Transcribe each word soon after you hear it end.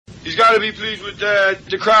He's got to be pleased with that.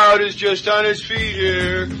 The crowd is just on his feet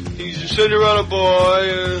here. He's a Cinderella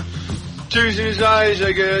boy. Tears in his eyes,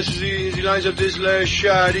 I guess, as he lines up this last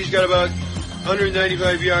shot. He's got about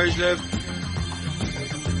 195 yards left.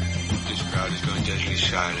 This crowd is going deadly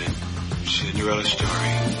silent. Cinderella story,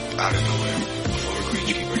 out of nowhere, before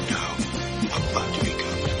Greenskeeper now, about to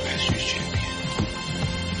become the Masters champion.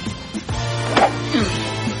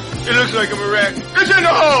 It looks like a wreck. It's in the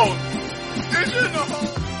hole! It's in the hole!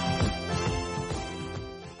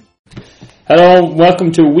 Hello,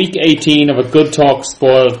 welcome to week 18 of a Good Talk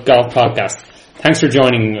Spoiled Golf podcast. Thanks for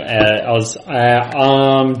joining us.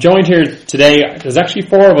 I'm joined here today. There's actually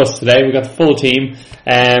four of us today. We've got the full team.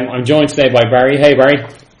 I'm joined today by Barry. Hey, Barry.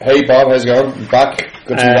 Hey, Bob. How's it going? Back.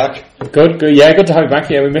 Good to be back. Good. Yeah, good to have you back.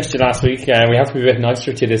 Yeah, we missed you last week. We have to be a bit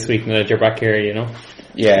nicer to you this week now that you're back here, you know.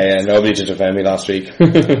 Yeah. Nobody did defend me last week.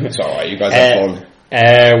 It's alright. You guys had fun.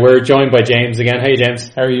 We're joined by James again. Hey,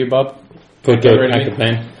 James. How are you, Bob? Good. Can't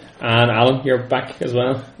complain. And Alan, you're back as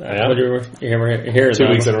well. You're here as 2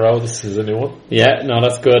 well. weeks in a row. This is a new one. Yeah, no,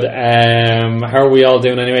 that's good. How are we all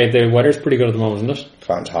doing anyway? The weather's pretty good at the moment, isn't it?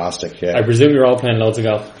 Fantastic, yeah. I presume you're all playing loads of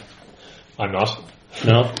golf. I'm not.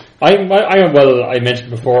 No? I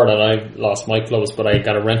mentioned before that I lost my clubs, but I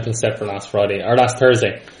got a rental set for last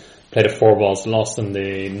Thursday. Played at 4 balls, lost on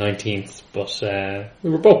the 19th, but we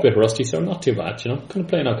were both a bit rusty, so not too bad, you know, kind of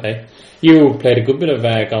playing okay. You played a good bit of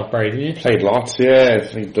golf, Barry, didn't you? Played lots, yeah. I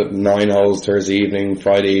think the 9 holes Thursday evening,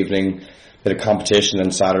 Friday evening, bit of competition,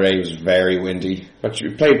 and Saturday was very windy. But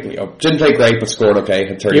you played, didn't play great, but scored okay,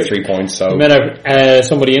 had 33 points. So you met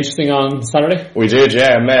somebody interesting on Saturday? We did,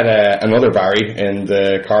 yeah. I met another Barry in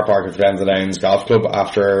the car park at Glendalough Golf Club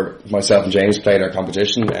after myself and James played our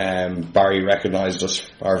competition. Barry recognised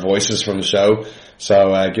our voices from the show,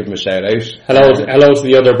 so give him a shout out. Hello to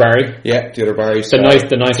the other Barry. Yeah, the other Barry. The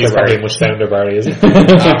nicer Barry. Barry. Much sounder Barry, is it?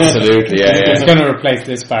 Absolutely, yeah. He's going to replace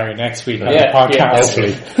this Barry next week on the podcast.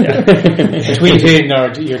 Yeah. Tweet in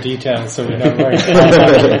your details so we know where.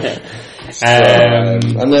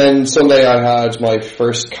 And then Sunday I had my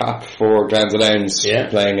first cap for Glendalough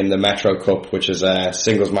playing in the Metro Cup, which is a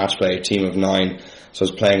singles match play, team of 9. So I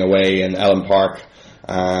was playing away in Ellen Park.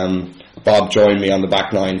 Bob joined me on the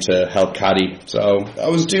back 9 to help caddy. So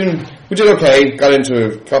we did okay.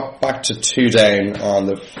 Got back to 2 down on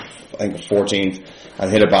the 14th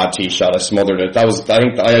and hit a bad tee shot. I smothered it. I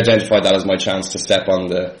think I identified that as my chance to step on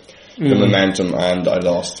the momentum, and I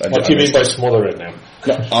lost. What do you mean by smother it now?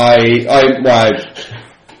 No,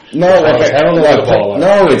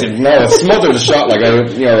 it didn't. No, it smothered the shot like a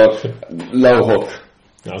low hook.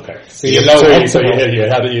 Okay, so you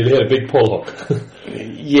hit a big pull hook.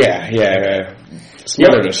 Yeah.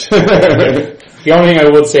 Smothered it. The only thing I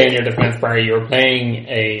would say in your defence, Barry, you were playing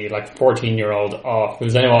a 14-year-old off, who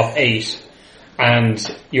was now off 8,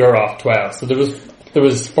 and you're off 12. So there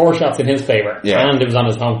was 4 shots in his favour, and it was on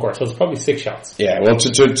his home course, so it's probably 6 shots. Yeah, well,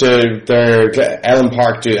 Ellen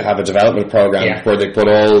Park do have a development program where they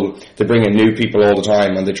bring in new people all the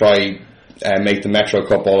time, and they try make the Metro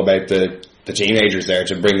Cup all about the teenagers there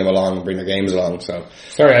to bring them along and bring their games along. So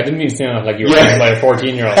sorry, I didn't mean to sound like you were playing by a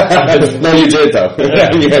 14-year-old. No, you did though.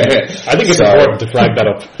 I think it's important to flag that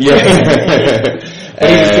up.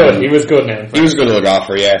 He was good now. He was a good little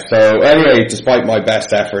golfer, yeah. So anyway, despite my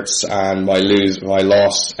best efforts and my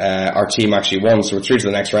loss, our team actually won, so we're through to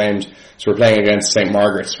the next round. So we're playing against St.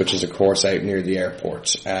 Margaret's, which is a course out near the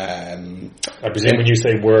airport. I presume when you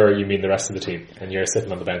say "were," you mean the rest of the team, and you're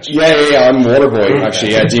sitting on the bench. Yeah, I'm Waterboy,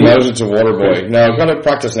 actually, demoted to Waterboy. No, I've got to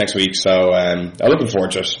practice next week, so I'm looking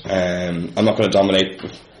forward to it. I'm not going to dominate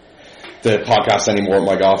the podcast anymore with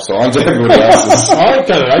my golf, so on to everybody else's.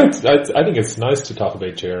 I think it's nice to talk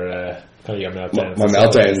about your meltdowns. My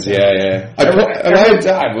meltdowns, yeah.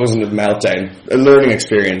 It wasn't a meltdown, a learning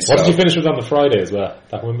experience. What did you finish with on the Friday as well?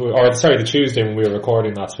 The Tuesday when we were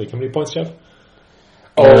recording last week. How many points did you have?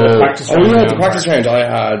 The practice round. I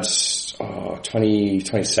had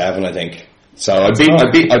 27, I think. So I beat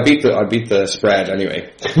the spread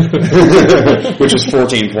anyway, which is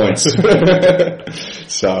 14 points.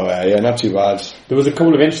 So not too bad. There was a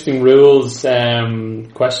couple of interesting rules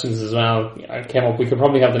questions as well. I came up. We could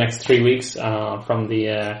probably have the next 3 weeks from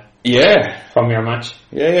the from your match.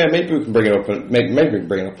 Yeah. Maybe we can bring it up. Maybe we can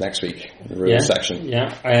bring it up next week in the rules section.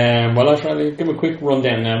 Yeah. Well, I'll try to give a quick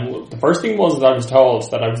rundown now. The first thing was that I was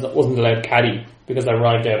told that I wasn't allowed caddy because I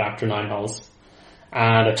arrived out after 9 holes.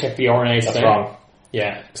 And I checked the RNA. That's wrong.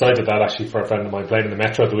 Yeah. Because I did that actually for a friend of mine playing in the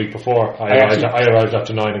Metro the week before. I arrived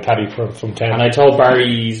after 9 and caddy from 10. And I told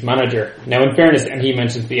Barry's manager. Now, in fairness, and he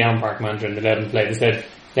mentioned the Elm Park manager and they let him play. They said,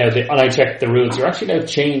 and I checked the rules, you're actually allowed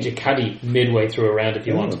to change a caddy midway through a round if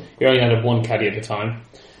you want. You're only allowed to have 1 caddy at a time.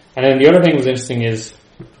 And then the other thing that was interesting is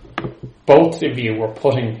both of you were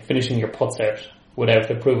finishing your putts out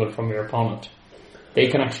without approval from your opponent. They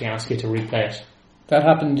can actually ask you to replay it. That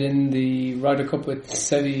happened in the Ryder Cup with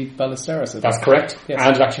Seve Ballesteros. That's correct. Yes.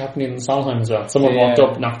 And it actually happened in Solheim as well. Someone walked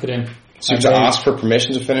up, knocked it in. So you have to ask for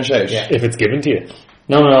permission to finish out? Yeah. If it's given to you.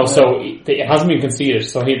 No. So it hasn't been conceded.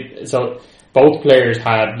 So both players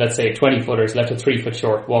had, let's say, 20 footers, left it 3 foot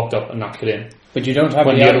short, walked up and knocked it in. But you don't have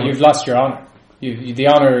the honour. You've lost your honour. The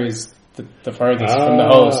honour is the furthest from the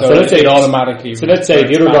hole. So let's say automatically. So let's say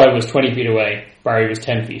the other guy was 20 feet away, Barry was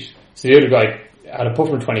 10 feet. So the other guy had a putt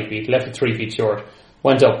from 20 feet, left it 3 feet short,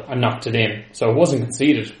 went up and knocked it in. So it wasn't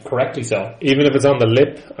conceded correctly. So even if it's on the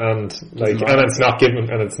lip and it's not given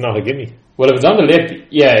and it's not a gimme. Well, if it's on the lip,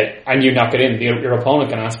 yeah, and you knock it in, your opponent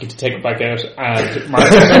can ask you to take it back out and mark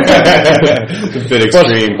it. It's a bit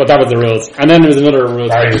extreme. But that was the rules. And then there was another rule.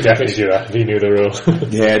 Barry would definitely do that if he knew the rule.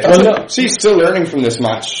 Yeah, so he's still learning from this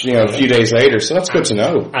match, a few days later, so that's good to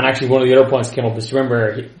know. And actually one of the other points came up is,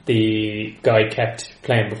 remember the guy kept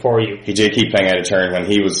playing before you? He did keep playing out of turn when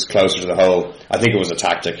he was closer to the hole. I think it was a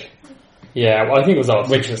tactic. Yeah, well I think it was all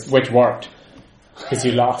which worked. Because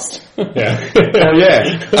you lost. Yeah. And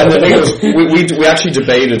the thing was, we actually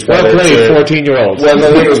debated whether 14-year-olds. Well,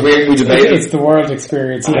 the thing was, we debated. It's the world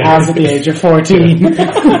experience he has at the age of 14.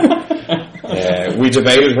 We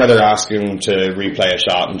debated whether asking him to replay a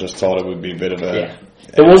shot, and just thought it would be a bit of a. Yeah.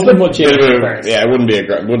 There wasn't much in it. Yeah, it wouldn't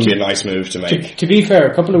be a nice move to make. To be fair,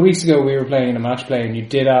 a couple of weeks ago we were playing in a match play, and you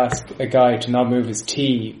did ask a guy to not move his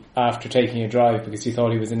tee after taking a drive because you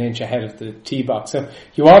thought he was an inch ahead of the tee box. So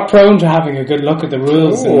you are prone to having a good look at the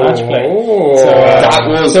rules in match play.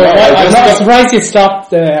 I'm not surprised you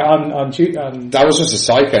stopped on. That was just a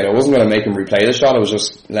side play. I wasn't going to make him replay the shot. I was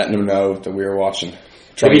just letting him know that we were watching.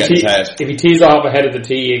 If he tees off ahead of the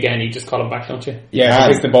tee again, you just call him back, don't you? Yeah,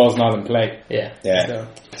 because the ball's not in play. Yeah. So.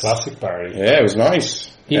 Classic Barry. Yeah, it was nice.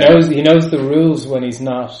 He knows the rules when he's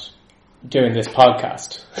not doing this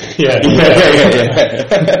podcast. Yeah.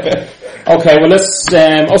 Okay, well let's.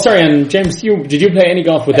 And James, did you play any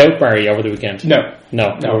golf without Barry over the weekend? No.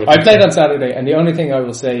 I played on Saturday, and the only thing I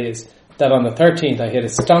will say is that on the 13th I hit a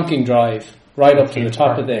stonking drive right up to the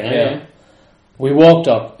top of the hill. Yeah. We walked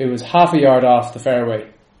up. It was half a yard off the fairway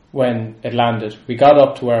when it landed. We got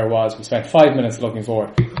up to where it was. We spent 5 minutes looking for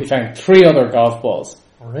it. We found 3 other golf balls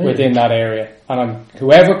within that area. And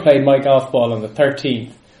whoever played my golf ball on the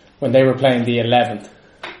 13th when they were playing the 11th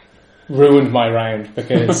ruined my round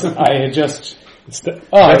because I had just...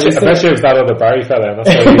 I bet you it was that other Barry fella.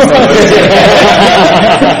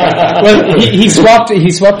 Well, he swapped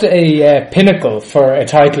a Pinnacle for a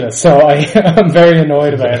Titleist, so I'm very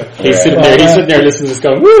annoyed about it. He's sitting there listening to this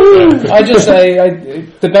going, woo! I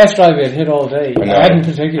the best drive I had hit all day. I hadn't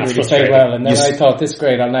particularly played well, and then I thought, this is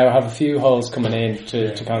great, I'll now have a few holes coming in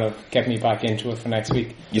to kind of get me back into it for next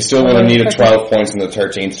week. You still would have needed 12 points in the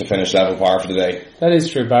 13th to finish level par for the day. That is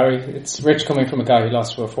true, Barry. It's rich coming from a guy who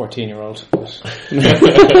lost to a 14-year-old. Good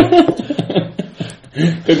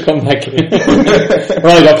comeback.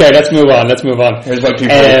 Right, okay, let's move on. Here's my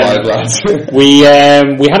P45 rounds. We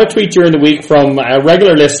had a tweet during the week from a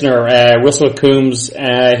regular listener, Russell Coombs,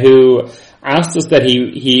 who asked us that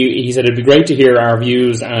he said it'd be great to hear our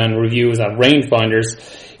views and reviews at Rangefinders.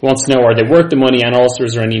 He wants to know, are they worth the money, and also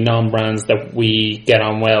is there any non-brands that we get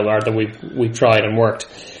on well or that we've tried and worked.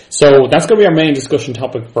 So that's going to be our main discussion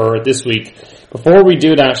topic for this week. Before we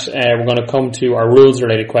do that, we're going to come to our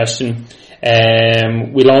rules-related question.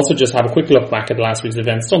 We'll also just have a quick look back at last week's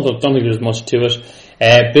events. Don't think there's much to it.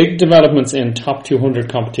 Big developments in top 200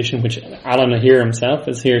 competition, which Alan here himself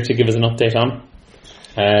is here to give us an update on.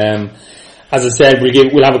 As I said,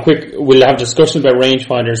 we'll have a discussion about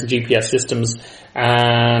rangefinders and GPS systems,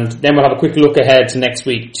 and then we'll have a quick look ahead to next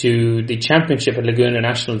week to the championship at Laguna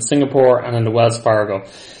National in Singapore and in the Wells Fargo.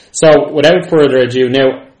 So, without further ado,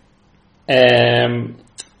 now,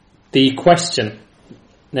 the question.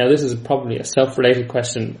 Now, this is probably a self-related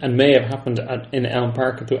question and may have happened in Elm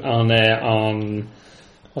Park on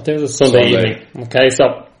what day was it? Sunday evening. Okay,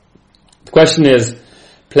 so the question is,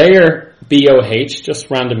 player BOH, just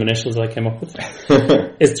random initials I came up with,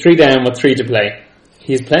 is 3 down with 3 to play.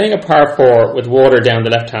 He's playing a par 4 with water down the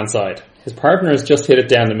left-hand side. His partner has just hit it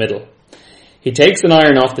down the middle. He takes an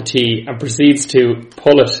iron off the tee and proceeds to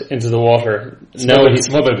pull it into the water. He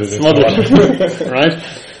smothered it. Right?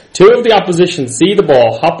 2 of the opposition see the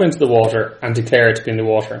ball, hop into the water, and declare it to be in the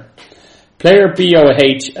water. Player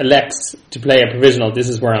BOH elects to play a provisional. This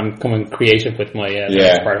is where I'm coming creative with my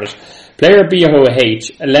next part of it. Player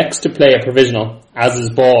BOH elects to play a provisional as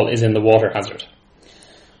his ball is in the water hazard.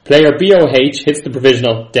 Player BOH hits the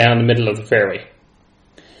provisional down the middle of the fairway.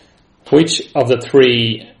 Which of the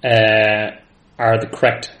three are the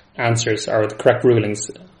correct answers, or the correct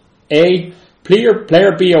rulings? A, player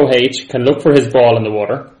BOH can look for his ball in the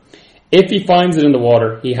water. If he finds it in the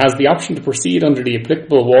water, he has the option to proceed under the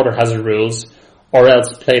applicable water hazard rules, or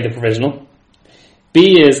else play the provisional.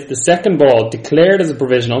 B is the second ball declared as a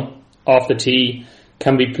provisional off the tee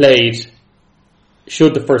can be played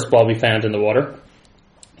should the first ball be found in the water.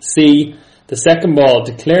 C, the second ball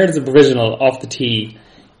declared as a provisional off the tee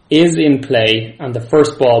is in play and the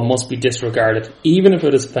first ball must be disregarded even if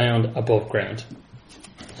it is found above ground.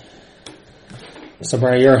 So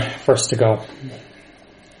Barry, you're first to go.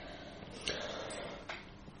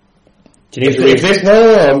 Do you need if this,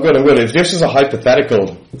 no, I'm good. If this is a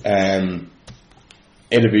hypothetical,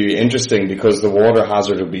 it'd be interesting because the water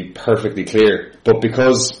hazard would be perfectly clear. But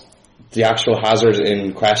because the actual hazard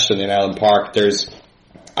in question in Ellen Park, there's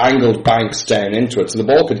angled banks down into it, so the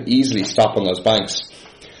ball could easily stop on those banks.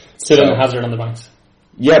 Still a hazard on the banks.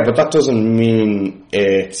 Yeah, but that doesn't mean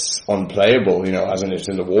it's unplayable, as in it's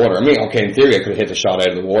in the water. I mean, okay, in theory I could hit the shot out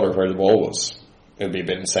of the water where the ball was. It would be a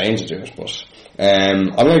bit insane to do it, but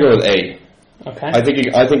I'm going to go with A. Okay. I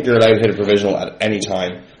think you're allowed to hit a provisional at any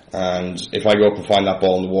time, and if I go up and find that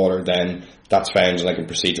ball in the water, then that's found and I can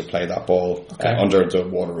proceed to play that ball under the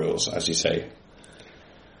water rules, as you say.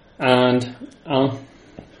 And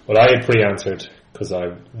well, I had pre-answered because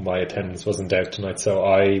my attendance wasn't out tonight, so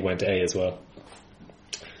I went A as well.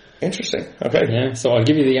 Interesting. Okay. Yeah, so I'll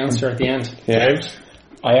give you the answer at the end. Yeah.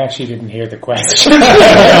 I actually didn't hear the question.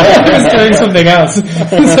 I was doing something else. So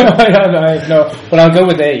I have no... But I'll go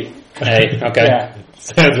with A. A, okay. Yeah.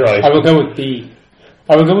 Sounds right. I will go with B.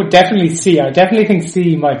 I will go with definitely C. I definitely think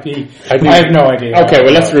C might be... I have no idea. Okay,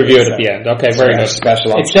 well let's review it at the end. Okay, very good.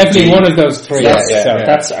 Special It's definitely one of those three. Yeah.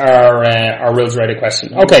 That's our rules ready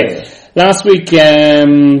question. Okay, last week,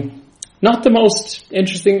 not the most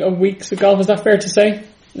interesting of weeks of golf, is that fair to say?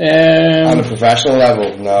 On a professional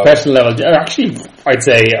level, no. Professional level, actually, I'd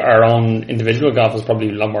say our own individual golf was probably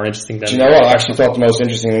a lot more interesting than. Do you know what? I actually thought the most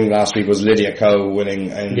interesting thing last week was Lydia Ko winning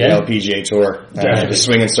in the LPGA Tour, the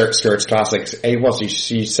Swing and Skirts Classics.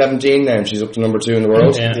 She's 17 now, and she's up to number 2 in the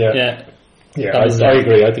world. Yeah, I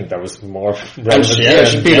agree. I think that was more relevant.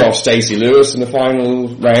 She beat off Stacey Lewis in the final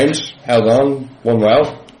round, held on, won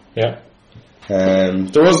well. Yeah.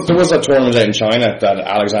 There was a tournament out in China that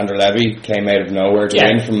Alexander Levy came out of nowhere to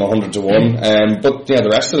win from 100 to 1. But the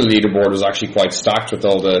rest of the leaderboard was actually quite stacked with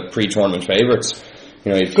all the pre-tournament favourites.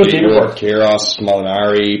 You had Fleetwood, Kyrgios,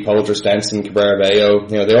 Molinari, Poulter, Stenson, Cabrera Bello.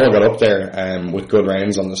 They all got up there with good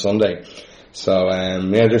rounds on the Sunday. So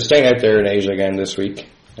they're staying out there in Asia again this week.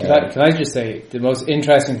 Can I just say the most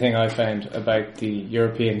interesting thing I found about the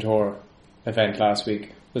European Tour event last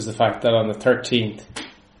week was the fact that on the 13th.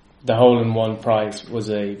 The hole-in-one prize was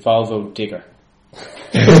a Volvo digger.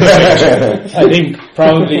 I think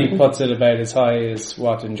probably puts it about as high as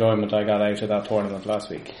what enjoyment I got out of that tournament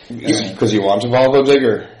last week. Because you want a Volvo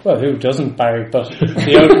digger? Well, who doesn't, Barry? But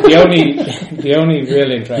the only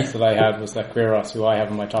real interest that I had was that Kyrgios, who I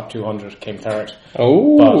have in my top 200, came third.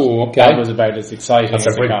 Oh, okay. That was about as exciting as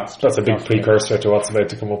it got. That's a big precursor to what's about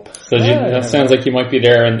to come up. So that sounds like you might be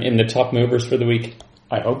there in the top movers for the week.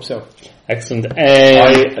 I hope so. Excellent.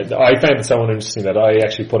 I found it so interesting that I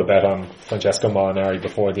actually put a bet on Francesco Molinari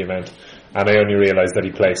before the event, and I only realised that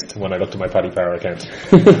he placed when I looked at my Paddy Power account.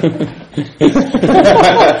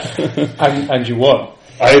 and you won.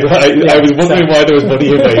 I was wondering why there was money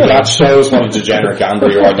in my That shows what a degenerate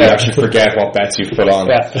gambler you are. You actually forget what bets you've put on.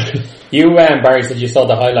 Yeah. You, Barry, said you saw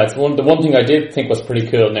the highlights. The one thing I did think was pretty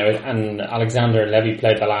cool now, and Alexander Levy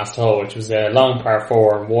played the last hole, which was a long par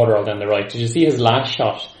 4, water all down the right. Did you see his last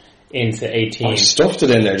shot into 18? He stuffed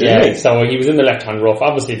it in there, didn't he? So he was in the left-hand rough.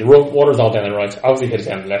 Obviously, the rough, water's all down the right. Obviously, hit it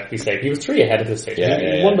down the left to be safe. He was 3 ahead at this stage.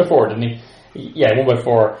 He won before, didn't he? Yeah, 1 by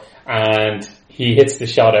 4. And he hits the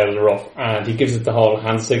shot out of the rough, and he gives it the whole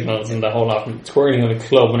hand signals and the whole lot, and twirling on the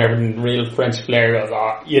club and everything, real French flair.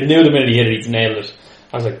 You knew the minute he hit it, he's nailed it.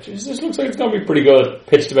 I was like, this looks like it's going to be pretty good.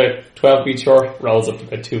 Pitched about 12 feet short, rolls up to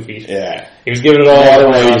about 2 feet. Yeah. He was giving it all. What a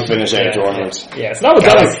way to finish out tournaments. Yeah, so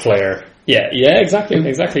that was flair. Yeah, exactly.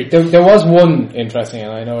 There was one interesting,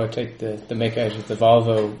 and I know I take the make out of the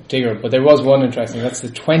Volvo digger, but there was one interesting. That's the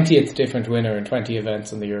 20th different winner in 20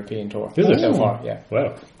 events on the European Tour. Is it? So far, yeah.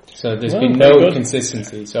 Wow. So there's been no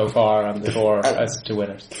consistency so far on the tour as to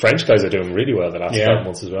winners. The French guys are doing really well the last 12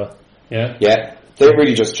 months as well. Yeah. Yeah. They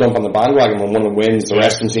really just jump on the bandwagon when one wins. The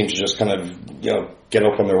rest of them seem to just kind of, get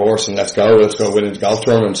up on their horse and let's go win into golf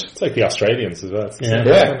tournament. It's like the Australians as well. Yeah.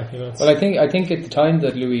 Well, I think at the time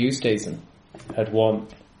that Louis Oosthuizen had won,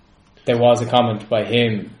 there was a comment by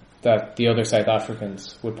him that the other South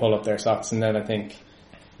Africans would pull up their socks, and then I think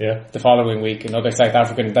the following week, another South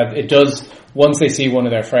African. That it does, once they see one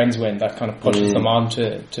of their friends win, that kind of pushes them on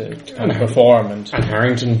to kind of perform. And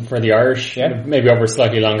Harrington for the Irish, maybe over a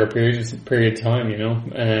slightly longer period of time, you know.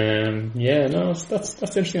 That's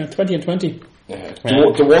interesting. 20 and 20. Yeah.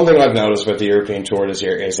 The one thing I've noticed with the European Tour this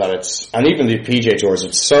year is that and even the PGA Tours,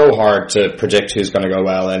 it's so hard to predict who's going to go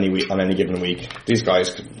well on any given week. These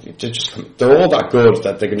guys, they're all that good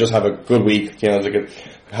that they can just have a good week. You know, they could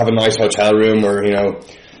have a nice hotel room, or you know,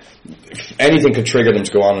 anything could trigger them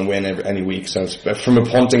to go on and win any week. So from a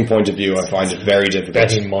punting point of view, I find it very difficult.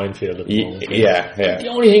 Betting minefield at the moment. Yeah. The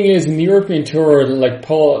only thing is, in the European Tour, like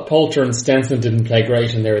Poulter and Stenson didn't play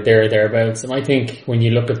great, and they were thereabouts. And I think when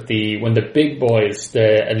you look at when the big boys,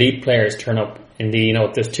 the elite players turn up in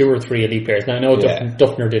there's 2 or 3 elite players. Now I know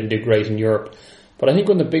Duffner didn't do great in Europe, but I think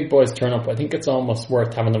when the big boys turn up, I think it's almost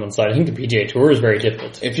worth having them inside. I think the PGA Tour is very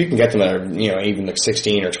difficult. If you can get them at, even like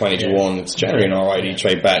 16 or 20 to 1, it's generally an alright each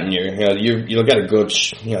way bet, and you'll get a good,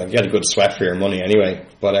 get a good sweat for your money anyway.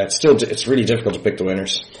 But it's really difficult to pick the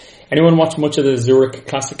winners. Anyone watch much of the Zurich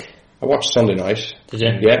Classic? I watched Sunday night. Did you?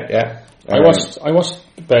 Yeah. I watched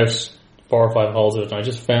about 4 or 5 holes of it, and I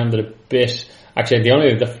just found it a bit. Actually,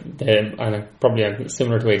 and probably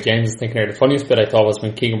similar to the way James is thinking here, the funniest bit I thought was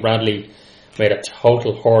when Keegan Bradley made a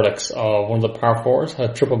total Horlicks of one of the par 4s,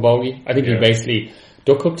 had a triple bogey. I think he basically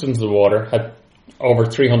duck hooked into the water, had over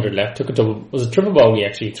 300 left, took it was a triple bogey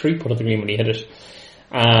actually, 3 put at the green when he hit it.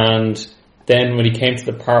 And then when he came to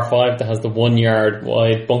the par 5 that has the 1 yard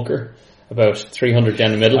wide bunker, about 300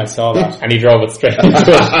 down the middle. I saw that. And he drove it straight into it.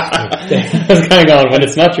 I was kind of going, when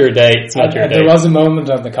it's not your day, it's not your day. There was a moment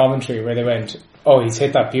on the commentary where they went, "Oh, he's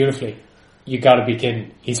hit that beautifully. You gotta be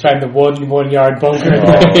kidding. He's found the 1 yard bunker.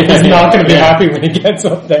 He's not going to be happy when he gets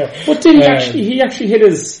up there." But did he actually hit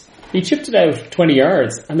he chipped it out 20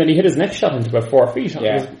 yards, and then he hit his next shot into about 4 feet. He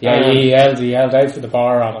held out for the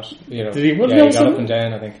bar on it. Did he? He got up and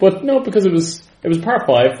down, I think. But no, because it was par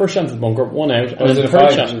 5, first shot into the bunker, 1 out, and was then it the a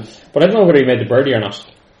third shot. But I don't know whether he made the birdie or not.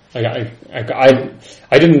 I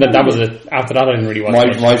didn't. That was it. After that, I didn't really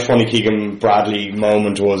watch it. My funny Keegan Bradley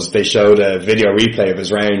moment was they showed a video replay of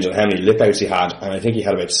his round and how many lip outs he had, and I think he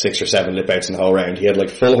had about 6 or 7 lip outs in the whole round. He had like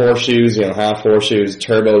full horseshoes, half horseshoes,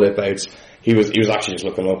 turbo lip outs. He was actually just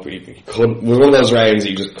looking up. He couldn't. It was one of those rounds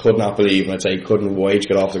he just could not believe, and I'd say he couldn't wait to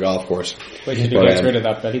get off the golf course. Wait till he gets rid of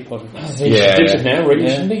that belly putter. Ditch it now, really,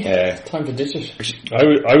 shouldn't he? Yeah. Time to ditch it.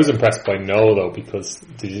 I was impressed by No though, because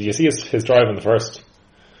did you see his drive on the first?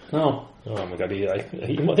 No. Oh my god, I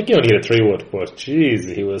think he only hit a 3-wood, but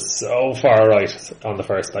jeez, he was so far right on the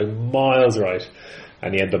first, like miles right,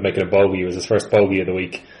 and he ended up making a bogey. It was his first bogey of the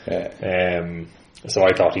week. So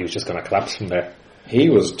I thought he was just going to collapse from there. He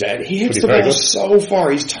was dead. He hits the ball so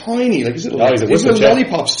far. He's tiny. Like he's a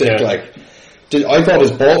lollipop stick. Yeah. Like I thought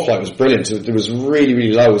his ball flight was brilliant. So it was really,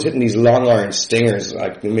 really low. He was hitting these long iron stingers,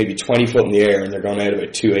 like maybe 20 foot in the air, and they're going out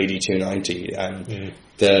about 280, 290. And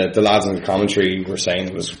the lads in the commentary were saying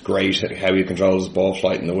it was great how he controls his ball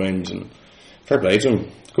flight in the wind. And fair play to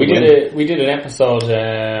him. We did an episode.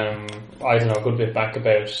 I don't know, a good bit back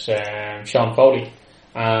about Sean Foley.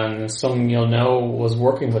 And someone you'll know was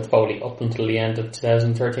working with Foley up until the end of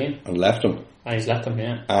 2013. And left him. And he's left him,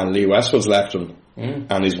 yeah. And Lee Westwood's left him.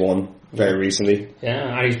 And he's won very recently.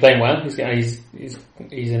 Yeah, and he's playing well. He's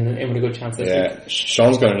in with a good chance this week.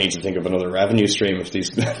 Sean's going to need to think of another revenue stream if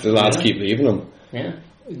the lads keep leaving him. Yeah.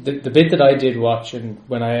 The bit that I did watch, and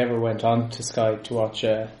when I ever went on to Sky to watch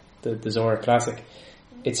the Zurich Classic,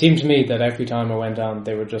 it seemed to me that every time I went on,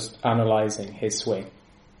 they were just analysing his swing.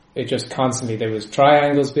 It just constantly, there was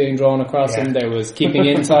triangles being drawn across him, there was keeping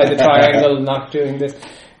inside the triangle, not doing this.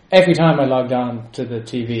 Every time I logged on to the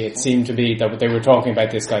TV, it seemed to be that they were talking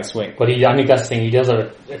about this guy's swing. But I think that's the thing, he does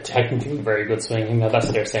have a technically very good swing. That's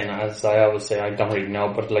what they're saying. As I always say, I don't really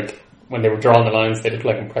know, but like, when they were drawing the lines, they looked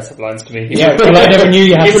like impressive lines to me. Yeah, but I never knew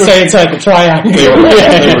you had to stay inside the triangle. They were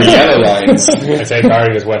yellow lines. I'd say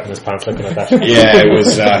Barry was wetting his pants looking at that. Yeah, it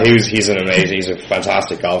was. He's an amazing. He's a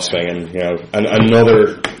fantastic golf swing, and and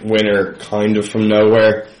another winner, kind of from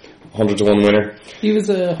nowhere, 100 to 1 winner. He was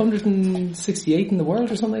 168 in the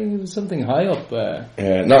world or something. He was something high up.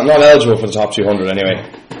 Not eligible for the top 200 anyway.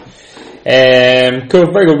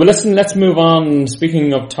 Cool, very good. Well, listen, let's move on.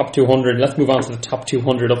 Speaking of top 200, let's move on to the top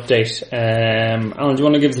 200 update. Alan, do you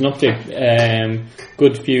want to give us an update?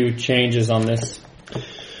 Good few changes on this.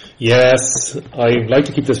 Yes, I'd like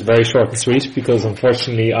to keep this very short and sweet because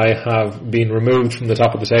unfortunately I have been removed from the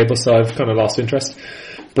top of the table, so I've kind of lost interest.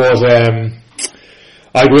 But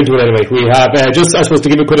I'll go into it anyway. We have, just I suppose to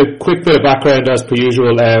give a quick bit of background as per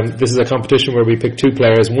usual, this is a competition where we pick 2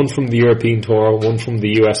 players, one from the European Tour, one from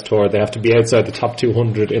the US Tour. They have to be outside the top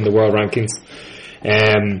 200 in the world rankings.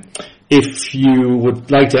 If you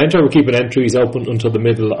would like to enter, we're keeping entries open until the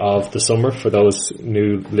middle of the summer for those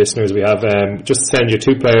new listeners we have. Just send your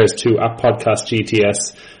 2 players to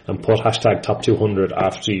 @podcastgts and put hashtag top 200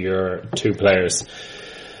 after your 2 players.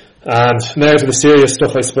 And now to the serious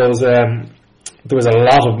stuff, I suppose. There was a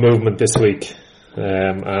lot of movement this week.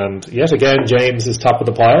 And yet again, James is top of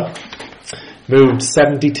the pile. Moved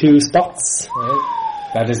 72 spots. Right.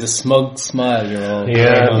 That is a smug smile you're all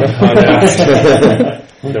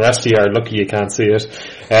The rest of you are lucky you can't see it.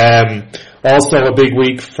 Also a big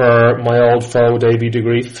week for my old foe Davy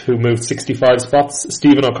DeGrief, who moved 65 spots.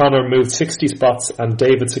 Stephen O'Connor moved 60 spots, and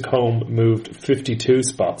David Sacombe moved 52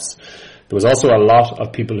 spots. There was also a lot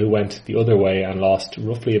of people who went the other way and lost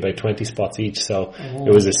roughly about 20 spots each, so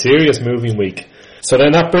it was a serious moving week. So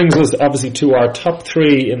then that brings us obviously to our top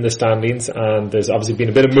 3 in the standings, and there's obviously been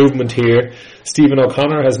a bit of movement here. Stephen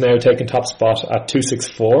O'Connor has now taken top spot at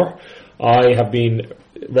 264. I have been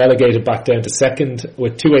relegated back down to second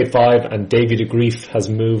with 285, and Davy DeGrief has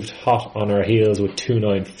moved hot on our heels with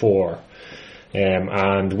 294.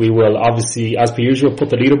 And we will obviously, as per usual, put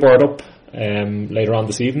the leaderboard up later on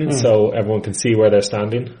this evening so everyone can see where they're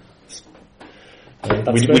standing.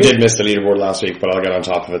 We did miss the leaderboard last week, but I'll get on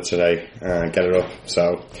top of it today and get it up.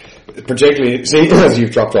 So, particularly, see, as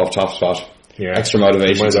you've dropped off top spot, extra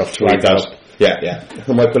motivation to flag that up. Yeah.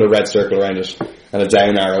 I might put a red circle around it and a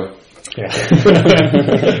down arrow. Yeah.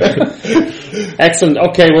 Excellent.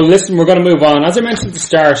 Okay, well listen, we're going to move on. As I mentioned at the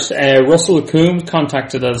start, Russell Coombs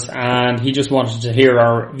contacted us and he just wanted to hear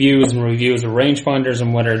our views and reviews of rangefinders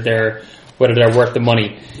and whether they're worth the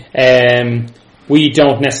money. We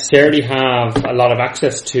don't necessarily have a lot of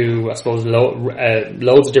access to, I suppose,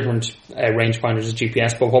 loads of different rangefinders and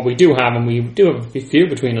GPS, but what we do have, and we do have a few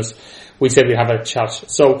between us, we said we'd have a chat.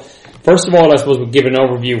 So, first of all, I suppose we'll give an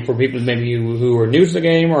overview for people maybe who are new to the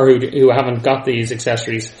game or who haven't got these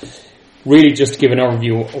accessories. Really just to give an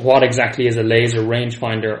overview of what exactly is a laser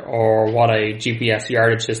rangefinder or what a GPS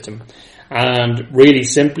yardage system. And really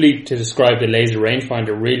simply to describe the laser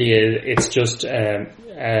rangefinder, really it's just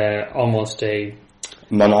almost a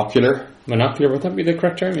monocular. Would that be the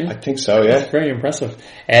correct term? Yeah, I think so. Yeah, that's very impressive.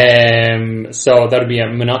 So that would be a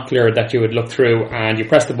monocular that you would look through, and you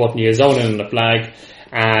press the button, you zone in on the flag,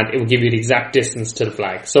 and it will give you the exact distance to the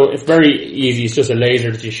flag. So it's very easy. It's just a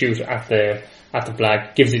laser that you shoot at the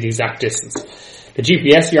flag, gives you the exact distance. The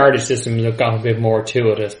GPS yardage system has got a bit more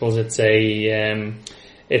to it. I suppose it's a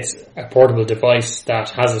portable device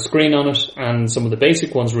that has a screen on it, and some of the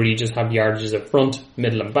basic ones really just have yardages up front,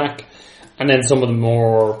 middle and back, and then some of the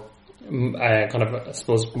more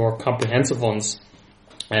more comprehensive ones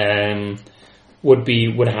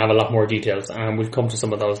would have a lot more details, and we'll come to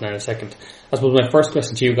some of those now in a second. I suppose my first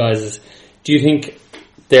question to you guys is, do you think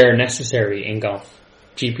they're necessary in golf?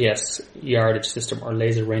 GPS yardage system or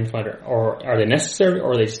laser rangefinder, or are they necessary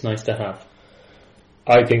or are they just nice to have?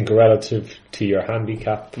 I think relative to your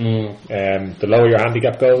handicap, the lower your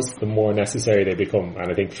handicap goes, the more necessary they become.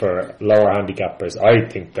 And I think for lower handicappers, I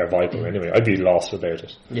think they're vital anyway. I'd be lost without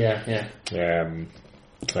it. Yeah.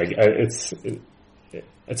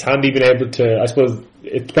 It's handy being able to, I suppose,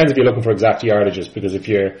 it depends if you're looking for exact yardages, because if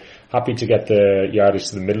you're happy to get the yardage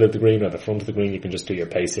to the middle of the green or the front of the green, you can just do your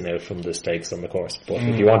pacing out from the stakes on the course. But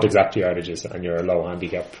if you want exact yardages and you're a low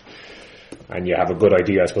handicap, and you have a good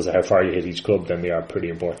idea, I suppose, of how far you hit each club, then they are pretty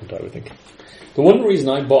important, I would think. The one reason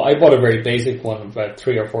I bought a very basic one about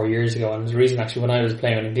 3 or 4 years ago, and the reason actually when I was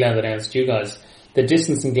playing in Glen Downs with you guys, the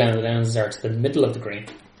distance in Glen Downs are to the middle of the green.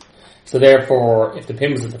 So therefore, if the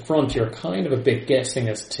pin was at the front, you're kind of a bit guessing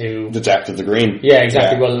as to the depth of the green. Yeah,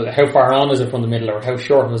 exactly. Yeah. Well, how far on is it from the middle, or how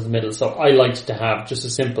short was the middle? So I liked to have just a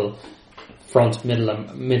simple front, middle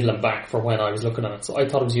and back for when I was looking at it. So I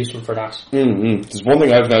thought it was useful for that. There's one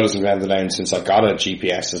thing I've noticed in Glen Downs since I got a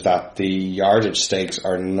GPS is that the yardage stakes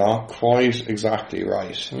are not quite exactly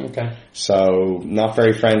right. Okay. So not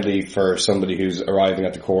very friendly for somebody who's arriving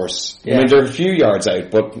at the course. Yeah. I mean, they're a few yards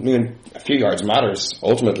out, but a few yards matters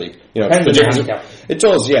ultimately. Depends on the handicap. It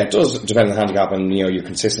does depend on the handicap and your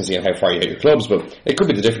consistency and how far you hit your clubs, but it could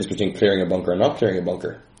be the difference between clearing a bunker and not clearing a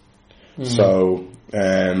bunker. So,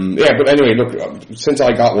 but anyway, look, since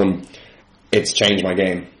I got one, it's changed my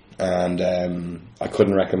game, and I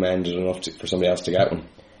couldn't recommend it enough for somebody else to get one.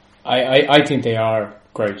 I think they are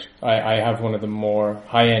great. I have one of the more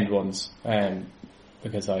high-end ones,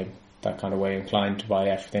 because I'm that kind of way inclined to buy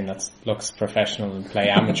everything that looks professional and play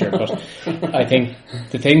amateur, but I think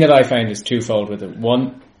the thing that I find is twofold with it.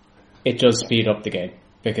 One, it does speed up the game,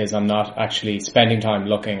 because I'm not actually spending time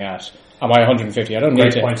looking at, am I 150? I don't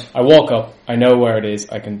need to. I walk up, I know where it is,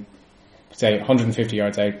 I can say 150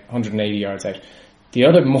 yards out, 180 yards out. The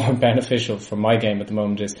other more beneficial for my game at the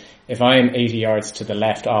moment is if I am 80 yards to the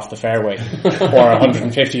left off the fairway or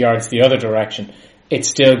 150 yards the other direction, it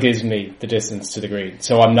still gives me the distance to the green.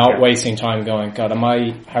 So I'm not wasting time going, God, am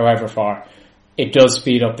I however far? It does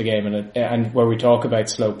speed up the game. And where we talk about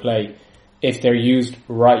slow play, if they're used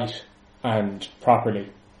right and properly,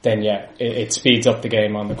 then it speeds up the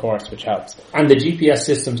game on the course, which helps. And the GPS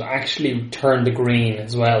systems actually turn the green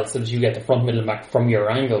as well, so that you get the front, middle and back from your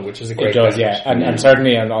angle, which is a great benefit. It does, yeah. And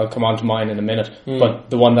certainly, and I'll come on to mine in a minute, but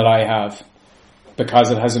the one that I have, because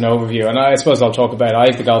it has an overview, and I suppose I'll talk about, I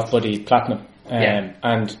have the Golf Buddy Platinum,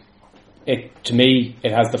 and to me,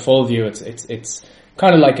 it has the full view. It's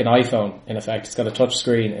kind of like an iPhone, in effect. It's got a touch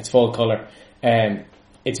screen, it's full colour,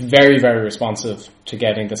 it's very, very responsive to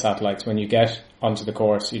getting the satellites. When you get onto the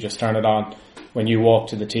course, you just turn it on. When you walk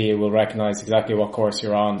to the tee, it will recognise exactly what course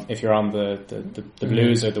you're on, if you're on the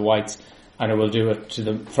blues or the whites, and it will do it to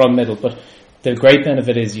the front middle. But the great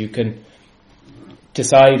benefit is you can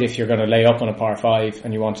decide if you're going to lay up on a par 5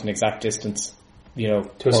 and you want an exact distance, to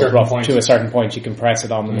a certain point. To a certain point, you can press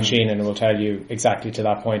it on the machine and it will tell you exactly to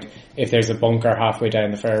that point. If there's a bunker halfway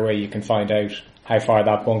down the fairway, you can find out how far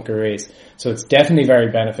that bunker is. So it's definitely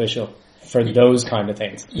very beneficial for those kind of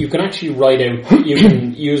things. You can actually write out, you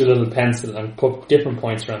can use a little pencil and put different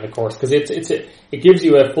points around the course, because it gives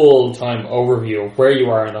you a full-time overview of where you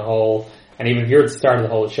are in the hole, and even if you're at the start of the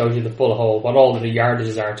hole, it shows you the full hole, what all the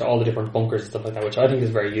yardages are to all the different bunkers and stuff like that, which I think is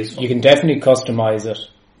very useful. You can definitely customise it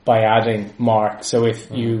by adding marks. So if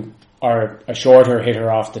you are a shorter hitter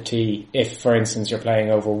off the tee, if, for instance, you're playing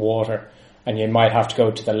over water, and you might have to go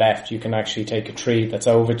to the left, you can actually take a tree that's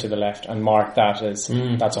over to the left and mark that as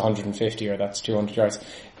that's 150 or that's 200 yards.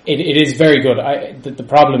 It is very good. The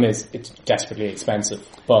problem is it's desperately expensive.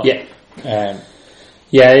 But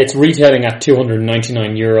it's retailing at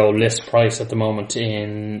 €299 list price at the moment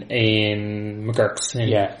in McGurk's,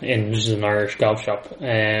 which is an Irish golf shop.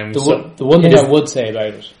 The one thing I would say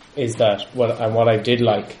about it is that what I did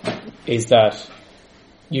like is that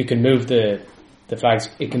you can move the flags.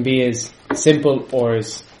 It can be as simple or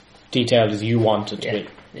as detailed as you want it to be.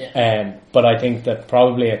 But I think that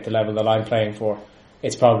probably at the level that I'm playing for,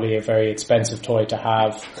 it's probably a very expensive toy to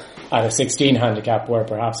have at a 16 handicap, where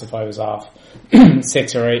perhaps if I was off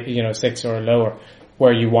 6 or 8, 6 or lower,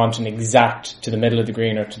 where you want an exact to the middle of the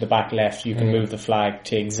green or to the back left, you can move the flag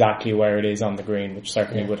to exactly where it is on the green, which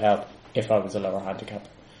certainly would help if I was a lower handicap.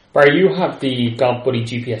 Barry, you have the Golf Buddy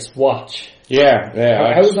GPS watch. Yeah.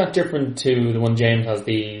 How is that different to the one James has?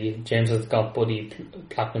 James has the Golf Buddy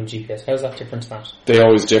Platinum GPS. How is that different to that? They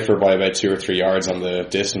always differ by about 2 or 3 yards on the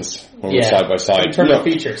distance when we're side by side. In terms of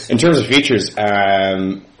features? In terms of features,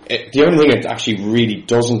 the only thing it actually really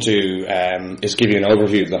doesn't do is give you an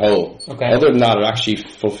overview of the hole. Okay. Other than that, it actually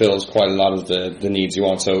fulfills quite a lot of the needs you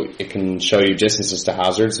want. So it can show you distances to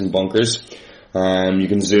hazards and bunkers. You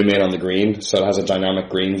can zoom in on the green, so it has a dynamic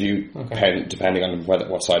green view depending on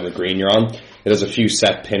what side of the green you're on. It has a few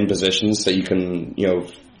set pin positions that you can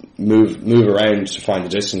move around to find the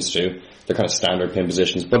distance to. They're kind of standard pin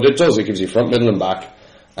positions, but it gives you front, middle and back,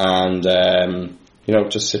 and it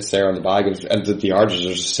just sits there on the bag, and the yardages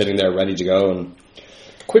are just sitting there ready to go. And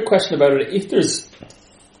quick question about it: if there's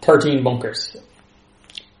 13 bunkers,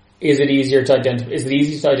 is it easy to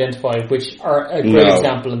identify which are a great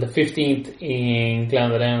example? In the 15th in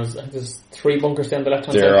Glen Downs, there's 3 bunkers down the left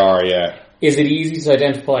hand side. There are, yeah. Is it easy to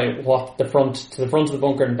identify what the front of the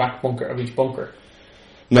bunker and back bunker of each bunker?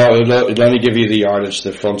 No, it'll only give you the yardage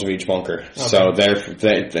to the front of each bunker. Okay. So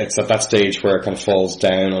it's at that stage where it kind of falls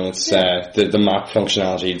down, and it's the map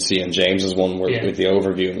functionality you'd see in James's one with the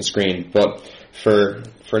overview on the screen. But for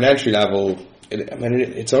an entry level,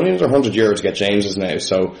 it's only under €100 to get James's now.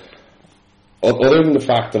 So other than the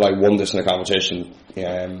fact that I won this in a competition,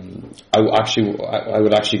 I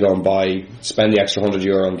would actually go and spend the extra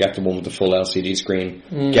 €100 and get the one with the full LCD screen,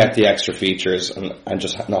 get the extra features, and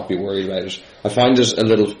just not be worried about it. I find it a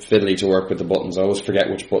little fiddly to work with the buttons. I always forget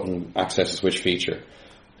which button accesses which feature.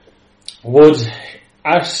 No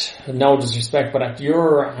disrespect, but at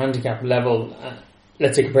your handicap level,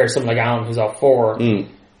 let's say compare someone like Alan who's off 4,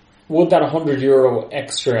 would that €100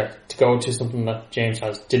 extra to go to something that James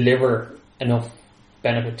has deliver enough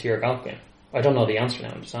benefit to your golf game? I don't know the answer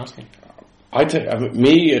now, I'm just asking.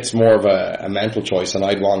 It's more of a mental choice, and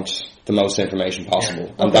I'd want the most information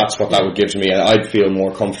possible, and that's what that would give to me, and I'd feel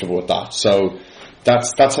more comfortable with that. So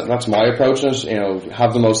that's my approach to it.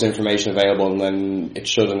 Have the most information available, and then it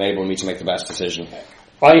should enable me to make the best decision.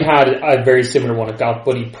 I had a very similar one, a Golf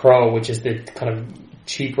Buddy Pro, which is the kind of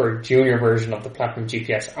cheaper junior version of the Platinum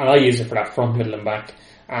GPS, and I use it for that front, middle and back.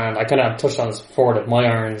 And I kind of touched on this before that my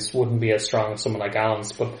irons wouldn't be as strong as someone like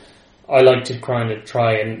Alan's, but I like to kind of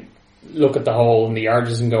try and look at the hole and the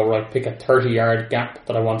yardages and go, right, pick a 30-yard gap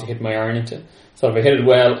that I want to hit my iron into. So if I hit it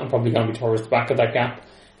well, I'm probably going to be towards the back of that gap.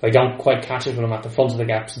 If I don't quite catch it when I'm at the front of the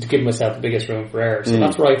gap, so to give myself the biggest room for error. So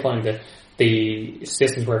that's where I find that the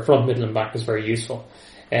systems where front, middle and back is very useful.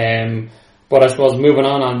 But I suppose moving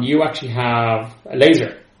on, you actually have a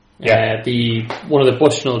laser. Yeah. One of the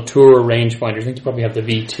Bushnell Tour rangefinders. I think you probably have the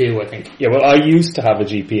V2, I think. Yeah, well, I used to have a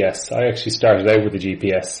GPS. I actually started out with a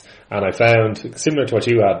GPS, and I found, similar to what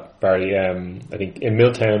you had, Barry, I think in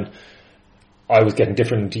Milltown, I was getting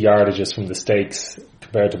different yardages from the stakes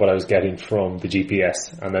compared to what I was getting from the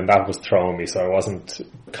GPS, and then that was throwing me, so I wasn't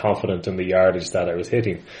confident in the yardage that I was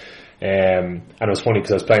hitting. And it was funny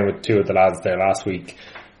because I was playing with two of the lads there last week,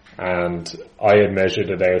 and I had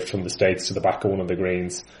measured it out from the stakes to the back of one of the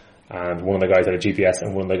greens, and one of the guys had a GPS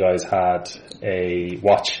and one of the guys had a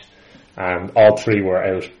watch, and all three were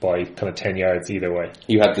out by kind of 10 yards either way.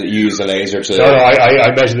 You had to use a laser to... No,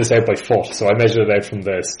 I measured this out by foot, so I measured it out from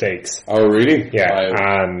the stakes. Oh, really? Yeah,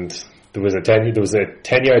 and there was a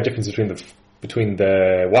 10-yard difference between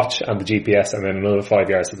the watch and the GPS, and then another 5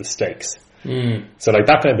 yards to the stakes. So like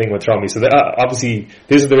that kind of thing would throw me. So obviously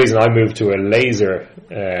this is the reason I moved to a laser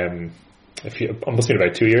almost been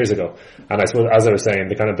about 2 years ago. And I suppose, as I was saying,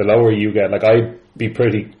 the lower you get, like I'd be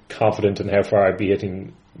pretty confident in how far I'd be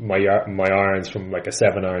hitting my irons from like a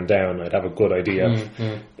 7-iron down. I'd have a good idea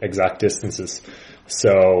of exact distances.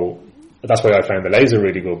 So that's why I found the laser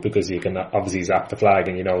really good, because you can obviously zap the flag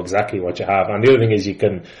and you know exactly what you have. And the other thing is you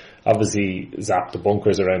can obviously zap the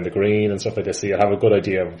bunkers around the green and stuff like this, so you have a good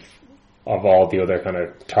idea of all the other kind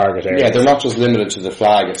of target areas. Yeah, they're not just limited to the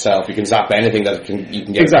flag itself. You can zap anything that you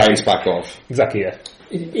can get points back off. Exactly, yeah.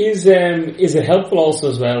 Is it helpful also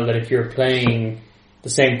as well that if you're playing the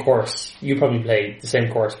same course, you probably play the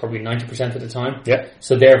same course probably 90% of the time? Yeah.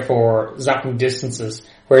 So therefore, zapping distances,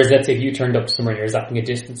 whereas let's say if you turned up somewhere and you're zapping a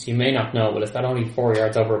distance, you may not know, well, is that only 4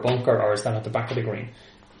 yards over a bunker or is that at the back of the green?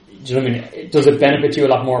 Do you know what I mean? Does it benefit you a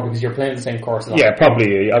lot more because you're playing the same course? Yeah,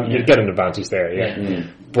 probably. You'd get an advantage there, yeah.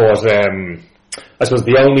 But I suppose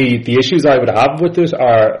the issues I would have with it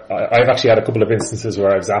are, I've actually had a couple of instances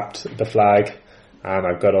where I've zapped the flag and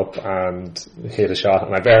I've got up and hit a shot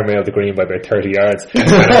and I've airmailed the green by about 30 yards and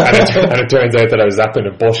it turns out that I was zapping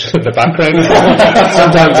a bush in the background.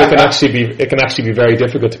 Sometimes it can actually be very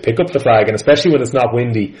difficult to pick up the flag, and especially when it's not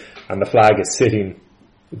windy and the flag is sitting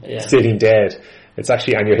dead. It's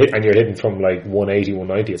actually, and you're hitting from like 180,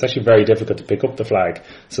 190. It's actually very difficult to pick up the flag.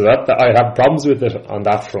 So that I have problems with it on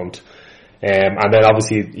that front. And then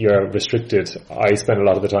obviously you're restricted. I spend a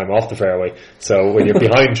lot of the time off the fairway. So when you're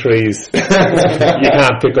behind trees, you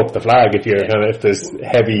can't pick up the flag if there's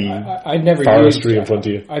heavy forestry in front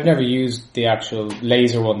of you. I've never used the actual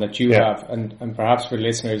laser one that you have, and perhaps for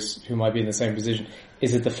listeners who might be in the same position,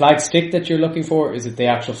 is it the flag stick that you're looking for? Is it the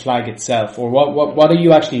actual flag itself? Or what are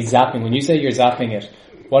you actually zapping? When you say you're zapping it,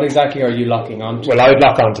 what exactly are you locking onto? Well, I'd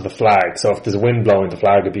lock onto the flag. So if there's a wind blowing, the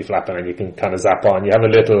flag would be flapping and you can kind of zap on. You have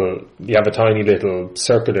a tiny little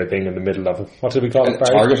circular thing in the middle of it. What do we call it,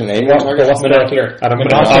 Barry? Target, an aiming target? What's binocular?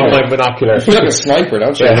 Binocular. You have a sniper,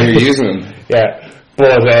 don't you, when you're using them? Yeah.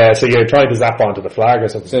 But, so you're trying to zap onto the flag or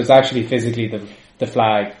something. So it's actually physically the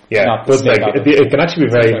flag. Yeah, not the but it can actually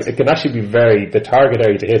be very, the target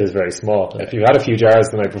area to hit is very small. If you've had a few jars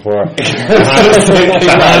the night before, the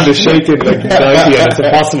hand is shaking like 90 and it's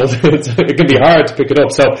impossible it can be hard to pick it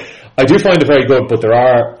up. So I do find it very good, but there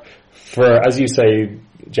are, as you say,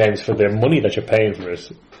 James, for the money that you're paying for it,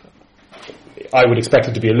 I would expect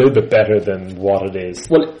it to be a little bit better than what it is.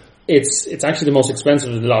 Well, it's actually the most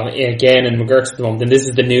expensive of the lot, again, in McGurk's at the moment, and this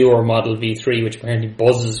is the newer model V3, which apparently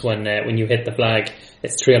buzzes when you hit the flag.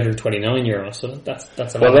 It's €329, so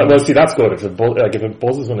that's a lot. Well, see, that's good. If it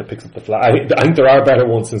buzzes when it picks up the flag, I think there are better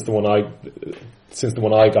ones since the one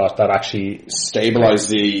I got that actually stabilise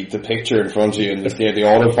the picture in front of you, and they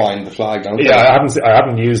auto find the flag, don't they? Yeah, I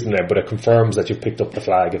haven't used them yet, but it confirms that you've picked up the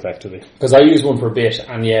flag effectively. Because I use one for a bit,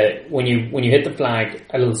 and when you hit the flag,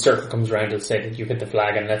 a little circle comes around to say that you hit the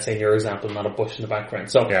flag, and let's say in your example, not a bush in the background.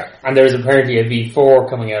 So, and there's apparently a V4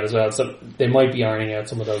 coming out as well, so they might be ironing out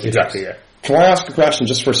some of those. Exactly, issues. Yeah. Can I ask a question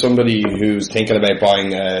just for somebody who's thinking about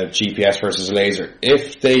buying a GPS versus a laser?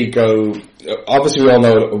 If they go, obviously we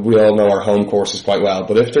all know our home courses quite well,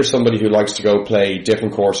 but if there's somebody who likes to go play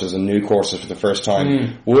different courses and new courses for the first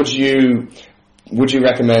time, would you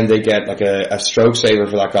recommend they get like a stroke saver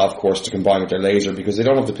for that golf course to combine with their laser, because they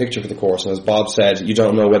don't have the picture for the course, and as Bob said, you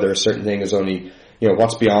don't know whether a certain thing is only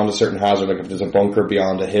what's beyond a certain hazard, like if there's a bunker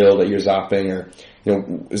beyond a hill that you're zapping, or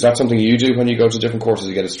is that something you do when you go to different courses?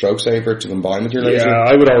 You get a stroke saver to combine with your laser? Yeah,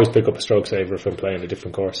 I would always pick up a stroke saver if I'm playing a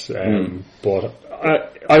different course. But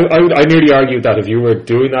I nearly argue that if you were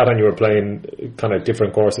doing that and you were playing kind of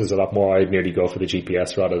different courses a lot more, I'd nearly go for the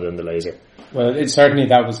GPS rather than the laser. Well, it's certainly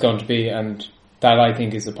that was going to be, and that I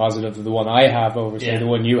think is the positive of the one I have over, say, the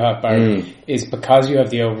one you have, Barry, is because you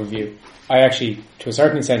have the overview. I actually, to a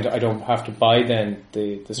certain extent, I don't have to buy then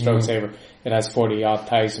the stroke saver. It has 40-odd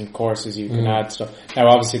thousand courses you can add stuff. Now,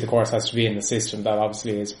 obviously, the course has to be in the system. That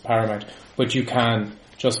obviously is paramount. But you can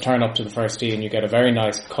just turn up to the first tee and you get a very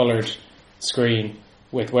nice coloured screen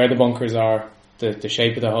with where the bunkers are, the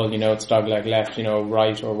shape of the hole, it's dogleg left,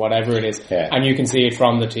 right, or whatever it is. Yeah. And you can see it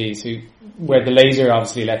from the tee. So where the laser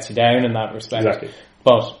obviously lets you down in that respect. Exactly.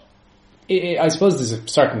 But I suppose there's a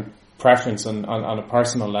certain preference on a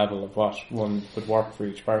personal level of what one would work for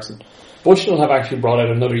each person. Bushnell have actually brought out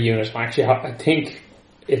another unit. Actually, I think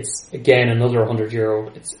it's again another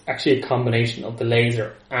 €100. It's actually a combination of the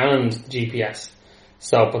laser and GPS.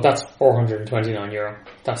 So, but that's €429.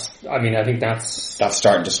 I think that's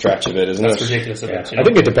starting to stretch a bit, isn't it? That's ridiculous. I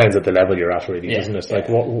think it depends at the level you're at, really, doesn't it? Like,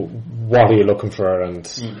 what are you looking for, and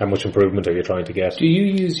how much improvement are you trying to get? Do you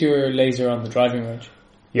use your laser on the driving range?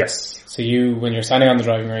 Yes. So when you're standing on the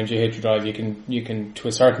driving range, you hit your drive, you can to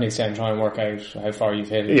a certain extent try and work out how far you've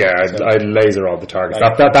hit it. Yeah, I laser all the targets.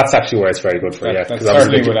 That's actually where it's very good for. That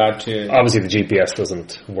certainly would add to. Obviously, the GPS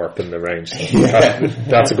doesn't work in the range. So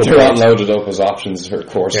that's a good. They're not loaded up as options for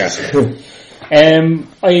courses. Yeah.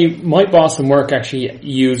 My boss in work actually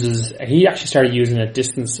he started using a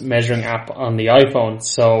distance measuring app on the iPhone.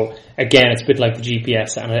 So again, it's a bit like the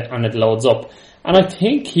GPS, and it loads up. And I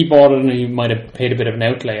think he bought it and he might have paid a bit of an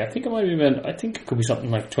outlay. I think it could be something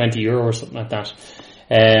like €20 or something like that.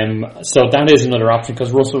 So that is another option,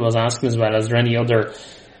 because Russell was asking as well, is there any other,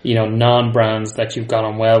 non-brands that you've got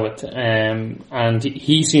on well with? And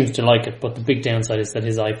he seems to like it, but the big downside is that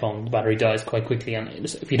his iPhone, the battery dies quite quickly, and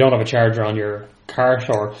if you don't have a charger on your cart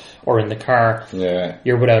or in the car,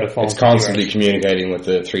 you're without a phone. It's constantly communicating with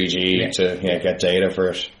the 3G to get data for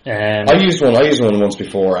it. I used one once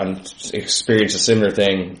before and experienced a similar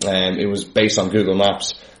thing. It was based on Google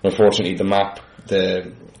Maps. Unfortunately,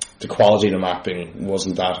 the quality of the mapping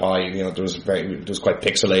wasn't that high. It was quite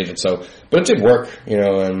pixelated. So, but it did work.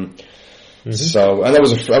 So, and that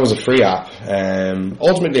was a free app.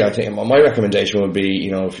 Ultimately, I think my recommendation would be,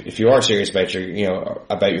 if you are serious about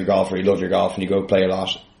your golf, or you love your golf and you go play a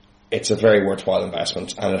lot, it's a very worthwhile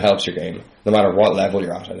investment, and it helps your game no matter what level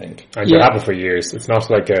you're at, I think. And you have it for years. It's not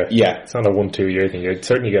like it's not a 1-2 year thing. You'd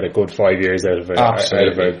certainly get a good 5 years out of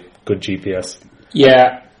a good GPS.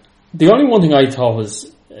 Yeah. The only one thing I thought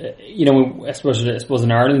was, I suppose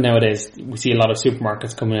in Ireland nowadays, we see a lot of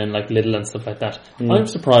supermarkets coming in, like Lidl and stuff like that. I'm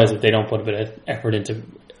surprised that they don't put a bit of effort into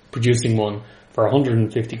producing one for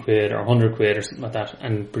 150 quid or 100 quid or something like that,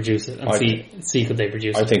 and produce it and see could they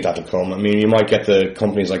produce it. I think that'll come. I mean, you might get the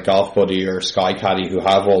companies like Golf Buddy or Sky Caddy who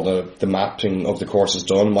have all the mapping of the courses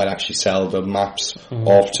done, might actually sell the maps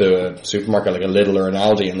off to a supermarket like a Lidl or an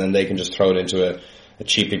Aldi, and then they can just throw it into a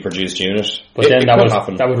cheaply produced unit. But then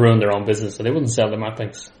that would ruin their own business, so they wouldn't sell the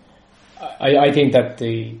mappings. I think that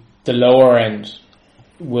the lower end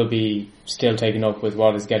will be still taken up with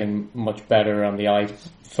what is getting much better on the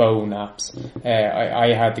iPhone apps.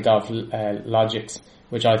 I had the Golf Logics,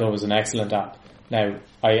 which I thought was an excellent app. Now,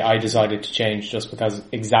 I decided to change just because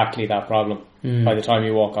exactly that problem. By the time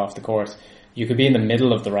you walk off the course, you could be in the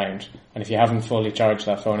middle of the round, and if you haven't fully charged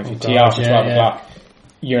that phone, if you tee off at 12 o'clock,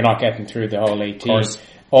 you're not getting through the whole 18.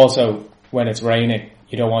 Also, when it's raining,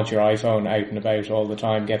 you don't want your iPhone out and about all the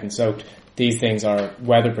time getting soaked. These things are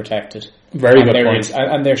weather protected. Very good point.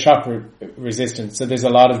 And they're shock resistant, so there's a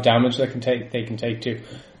lot of damage they can take too.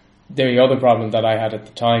 The other problem that I had at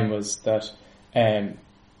the time was that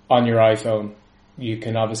on your iPhone, you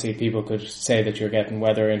can obviously, people could say that you're getting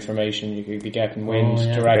weather information, you could be getting wind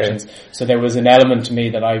directions. Okay. So there was an element to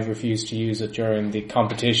me that I refused to use it during the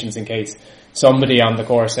competitions in case somebody on the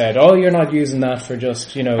course said, "Oh, you're not using that for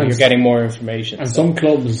just, you're getting more information." And some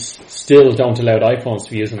clubs still don't allow iPhones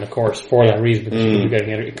to be used on the course for that reason,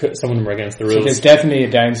 because some of them are against the rules. So there's definitely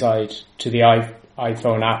a downside to the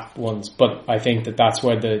iPhone app ones, but I think that's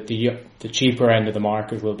where the cheaper end of the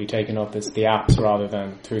market will be taken up, is the apps rather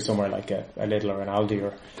than through somewhere like a Lidl or an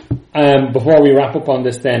Aldi. Before we wrap up on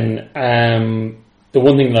this then, the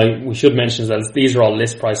one thing we should mention is that these are all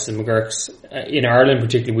list prices in McGurk's. In Ireland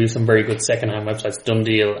particularly, we have some very good second-hand websites, Done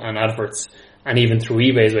Deal and Adverts, and even through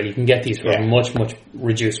eBay as well, you can get these for much, much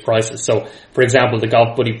reduced prices. So, for example, the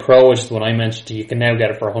Golf Buddy Pro, which is the one I mentioned to you, can now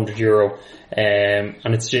get it for €100.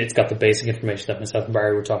 And it's got the basic information that myself and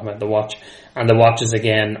Barry were talking about, the watch. And the watches,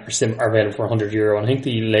 again, are available for €100. And I think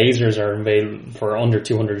the lasers are available for under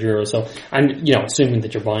 €200. So, and, assuming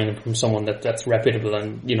that you're buying them from someone that's reputable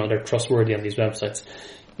and, they're trustworthy on these websites,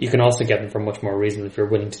 you can also get them for much more reasonable if you're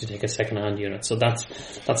willing to take a second-hand unit. So that's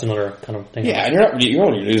another kind of thing. Yeah, and you're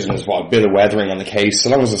only losing is a bit of weathering on the case. So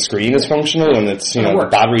long as the screen is functional and it's the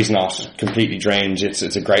battery's not completely drained, it's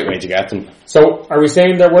a great way to get them. So are we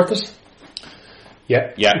saying they're worth it?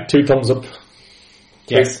 Yeah. 2 thumbs up.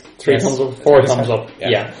 Yes. 3 thumbs up. 4 thumbs up.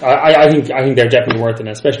 Yeah. I think they're definitely worth it,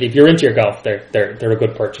 especially if you're into your golf. They're a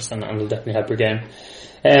good purchase and will definitely help your game.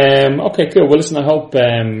 Okay, cool. Well, listen, I hope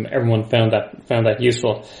everyone found that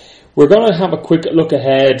useful. We're going to have a quick look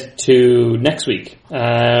ahead to next week.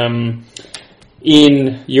 In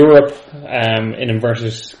Europe, in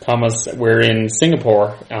inverted commas, we're in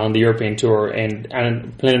Singapore on the European Tour and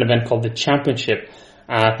playing an event called the Championship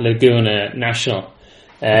at Laguna National.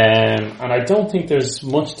 And I don't think there's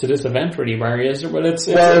much to this event really, Barry, is there? Well, it's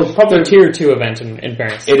probably a tier 2 event in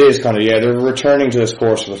fairness. It is kind of, they're returning to this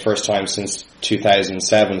course for the first time since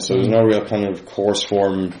 2007, so there's no real kind of course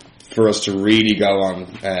form for us to really go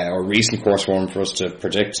on, or recent course form for us to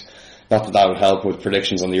predict. Not that would help with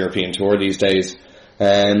predictions on the European Tour these days.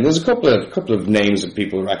 There's a couple of names that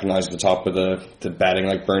people recognise at the top of the betting,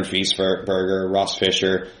 like Bernd Wiesberger, Ross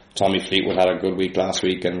Fisher, Tommy Fleetwood had a good week last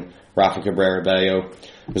week, and Rafa Cabrera Bello.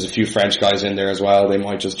 There's a few French guys in there as well. They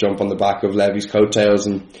might just jump on the back of Levy's coattails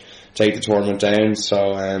and take the tournament down.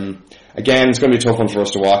 So, again, it's going to be a tough one for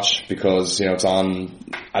us to watch because, it's on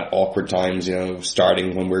at awkward times,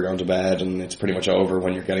 starting when we're going to bed and it's pretty much over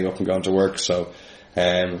when you're getting up and going to work. So,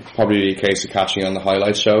 probably a case of catching on the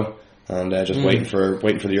highlights show and just waiting for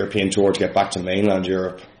the European Tour to get back to mainland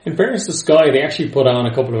Europe. In fairness to Sky, they actually put on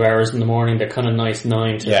a couple of hours in the morning. They're kind of nice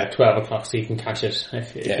 9 to 12 o'clock, so you can catch it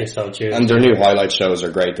if you so choose. And their new highlight shows are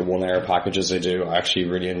great. The 1 hour packages they do are actually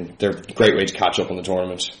they're a great way to catch up on the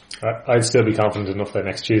tournament. I'd still be confident enough that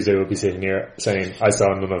next Tuesday we'll be sitting here saying, I saw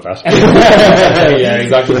none of that. Yeah,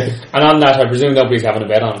 exactly. And on that, I presume nobody's having a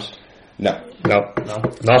bet on it. No.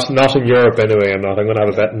 Not in Europe anyway. I'm going to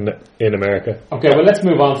have a bet in America. Okay, well let's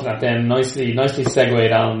move on to that then. Nicely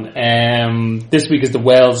segued on. This week is the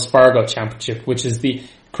Wells Fargo Championship, which is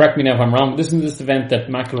correct me now if I'm wrong, this is this event that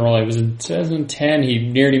McIlroy was in 2010. He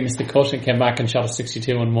nearly missed the cut and came back and shot a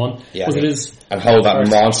 62 and won. Yeah. Was it his? And hold that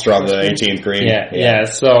monster on the 18th green. Yeah.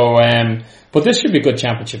 So, but this should be a good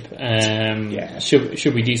championship.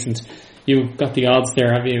 Should be decent. You've got the odds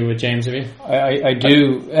there, have you, James? Have you? I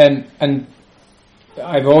do, and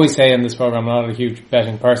I've always say on this program I'm not a huge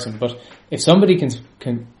betting person, but if somebody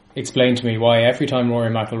can explain to me why every time Rory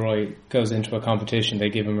McIlroy goes into a competition they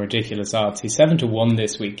give him ridiculous odds. He's 7-1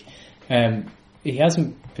 this week. He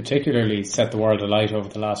hasn't particularly set the world alight over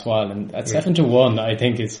the last while, and at 7-1 I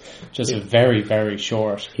think is just a very, very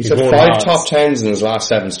short. He's had 5 top 10s in his last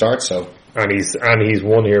 7 starts, so. And he's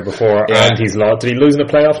won here before, and he's lost. Did he lose in a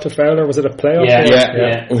playoff to Fowler? Was it a playoff?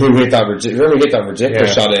 Yeah. Who hit that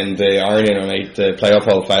ridiculous shot in the iron on the playoff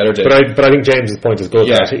hole Fowler did. But I think James's point is good.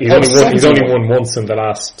 Yeah. He's only won once in the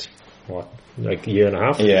last year and a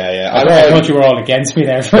half. Yeah. I thought you were all against me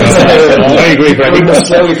there. I agree, but I think we're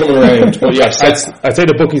slowly coming around. But yes, I'd say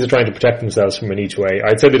the bookies are trying to protect themselves from in each way.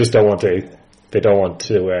 I'd say they just don't want to. They don't want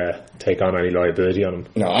to take on any liability on him.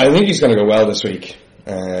 No, I think he's going to go well this week.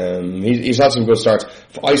 He's had some good starts.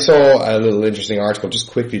 I saw a little interesting article just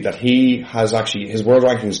quickly that he has actually his world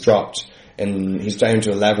rankings dropped, and he's down to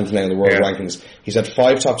 11th now in the world rankings. He's had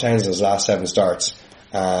 5 top 10s in his last 7 starts,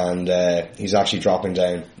 and he's actually dropping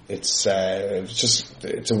down. It's the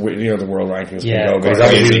world rankings.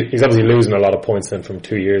 He's obviously losing a lot of points then from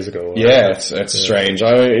 2 years ago. Yeah, it's strange.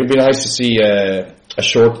 It'd be nice to see a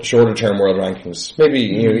shorter term world rankings. Maybe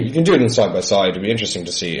you can do it in side by side. It'd be interesting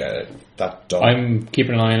to see that done. I'm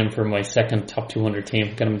keeping an eye on him for my second top 200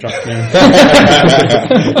 team. Get him dropped in. Him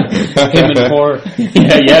and 4.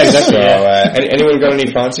 Yeah, exactly. So, anyone got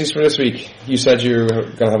any fancies for this week? You said you were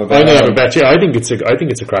going to have a bet. I'm going to have a bet. Yeah, I think it's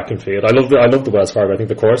a cracking field. I love the Wells Fargo. I think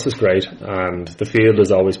the course is great, and the field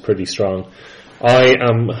is always pretty strong. I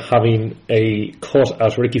am having a cut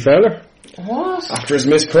at Ricky Fowler. What? After his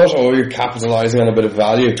missed cut, you're capitalising on a bit of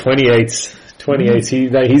value. 28.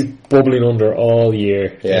 He's bubbling under all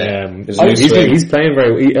year. Yeah, he's playing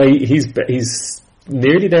very well. He's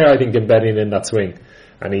nearly there, I think, in betting in that swing,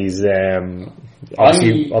 and he's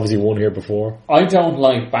obviously won here before. I don't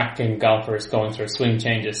like backing golfers going through swing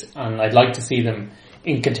changes, and I'd like to see them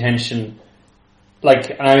in contention.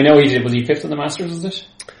 Like, I know was he 5th in the Masters? Was it?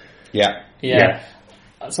 Yeah.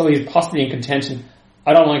 So he's possibly in contention.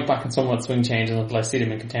 I don't like backing someone with swing changes until I see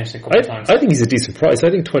them in contention a couple of times. I think he's a decent price. I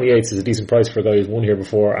think 28 is a decent price for a guy who's won here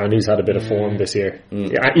before and who's had a bit of form this year.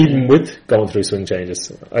 Yeah, even with going through swing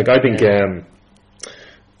changes. Like, I think the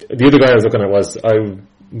other guy I was looking at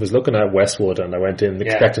was looking at Westwood, and I went in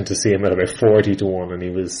expecting to see him at about 40 to 1, and he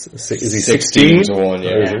was 16 to 1.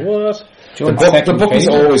 Yeah. What? The bookies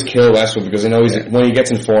always kill Westwood because they know when he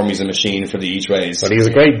gets in form, he's a machine for the each ways. But he has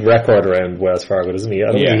a great record around Wells Fargo, doesn't he? I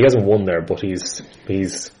don't think he hasn't won there, but he's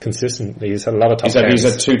consistent. He's had a lot of top he's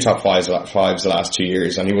had 2 top fives the last 2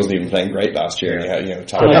 years, and he wasn't even playing great last year. Yeah. He had,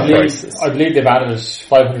 top I believe they've added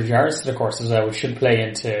 500 yards to the course as well, which should play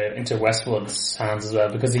into Westwood's hands as well,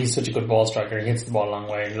 because he's such a good ball striker. He hits the ball long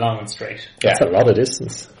and straight. That's a lot of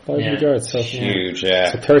distance. 500 yards. So huge,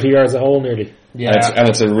 So 30 yards a hole nearly. Yeah. And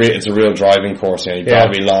it's a real driving course. You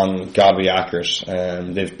gotta be long, gotta be accurate.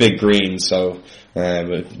 They've big greens, so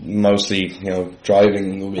but mostly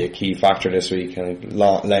driving will be a key factor this week, and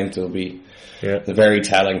length will be very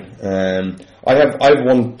telling. I have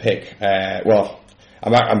one pick.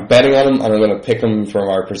 I'm betting on him, and I'm going to pick him from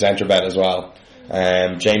our presenter bet as well.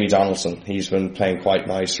 Jamie Donaldson. He's been playing quite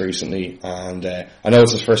nice recently, and I know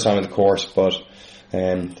it's his first time in the course, but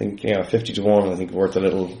I think 50 to 1. I think worth a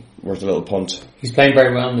little punt. He's playing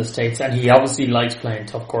very well in the States, and he obviously likes playing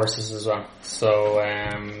tough courses as well. So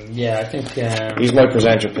I think he's my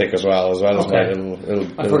presenter pick as well as my little.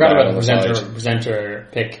 I forgot about the presenter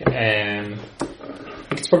pick. I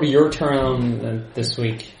think it's probably your turn this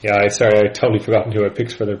week. Yeah, I totally forgotten who I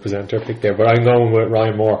picked for the presenter pick there, but I'm going with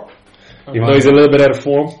Ryan Moore. Even though he's a little bit out of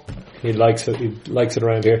form, he likes it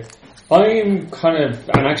around here. I'm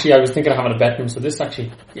and actually I was thinking of having a bet him, so this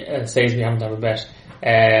actually saves me having to have a bet.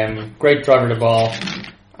 Great driver of the ball,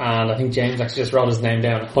 and I think James actually just wrote his name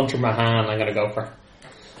down. Hunter Mahan, I'm going to go for.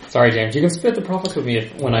 Sorry, James, you can split the profits with me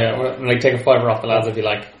when I take a $5 off the lads if you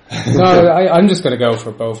like. No, I'm just going to go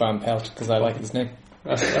for Bo Van Pelt because I like his name.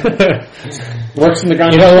 Works in the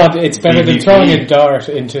grand. You know what? It's better than throwing a dart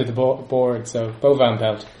into the board. So Bo Van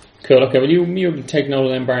Pelt. Cool. Okay. Well, you take note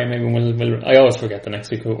of them, Barry. Maybe we'll. I always forget the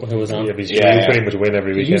next week who was on. You pretty much win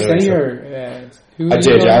every week. Did you say your? I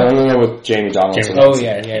did. I only know with Jamie Donaldson. Oh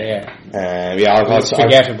yeah. I'll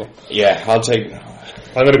forgettable. I'll take.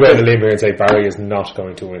 I'm going to go on the limb here and say Barry is not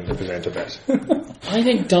going to win the presenter bet. I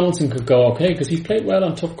think Donaldson could go okay because he's played well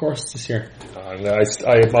on tough courses this year. I'm going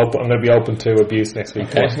to be open to abuse next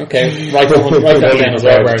week. Okay. Right that down as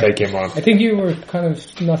well, Barry. Take him on. I think you were kind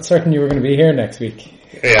of not certain you were going to be here next week.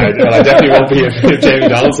 Yeah, I definitely won't be if Jamie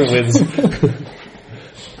Donaldson wins.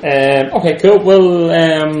 Okay, cool. Well,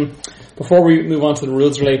 before we move on to the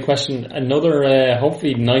rules related question, another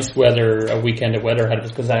hopefully nice weekend of weather ahead of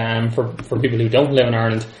us, because for people who don't live in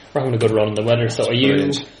Ireland, we're having a good run in the weather. So are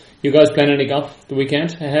you guys playing any golf the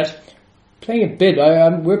weekend ahead? Playing a bit.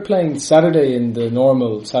 We're playing Saturday in the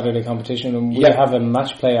normal Saturday competition, and we have a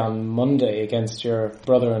match play on Monday against your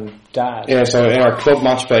brother and dad. Yeah, so in our club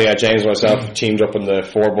match play, James and myself teamed up in the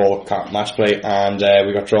 4-ball match play, and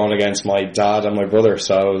we got drawn against my dad and my brother.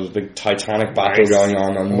 So it was a big titanic battle going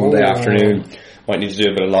on Monday afternoon. Might need to do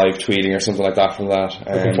a bit of live tweeting or something like that from that.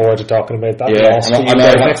 Looking forward to talking about that. Yeah,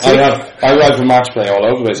 I like the match play all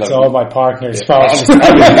over the place. It's all my partner's fault.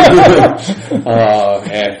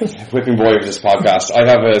 Whipping boy of this podcast. I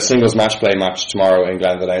have a singles match play tomorrow in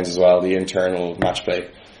Glendalough as well, the internal match play.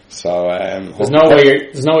 So there's no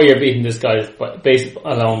way you're beating this guy based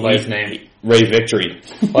alone by his name. Ray Victory.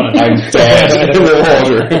 I'm dead in the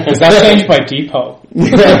water. Is that changed by Deepo? I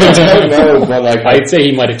don't know, but I'd say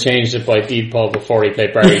he might have changed it by Deepo before he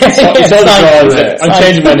played Barry. I'm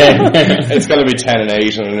changing my name. It's going to be 10 and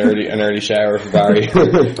 8 and an early shower for Barry.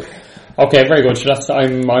 Okay, very good. So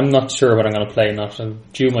I'm not sure what I'm going to play. I'm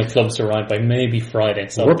due my clubs to arrive by maybe Friday.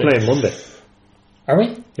 So we're playing Monday. Are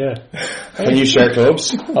we? Yeah. Can you share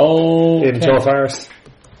clubs? Oh, in Torfaris.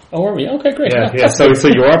 Oh, are we? Okay, great. Yeah. So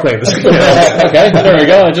you are playing this. Okay, there we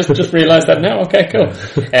go. I just realised that now. Okay, cool.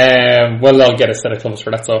 Well, I'll get a set of clubs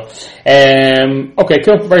for that. So, okay,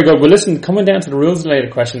 cool. Very good. Well, listen, coming down to the rules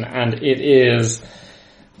related question, and it is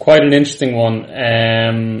quite an interesting one.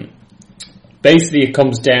 Basically, it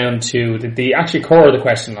comes down to the actual core of the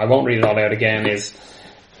question. I won't read it all out again. Is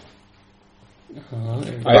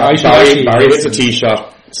Barry hits a tee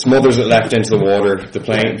shot, smothers it left into the water.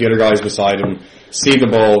 The other guys beside him see the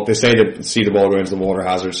ball. They say that see the ball go into the water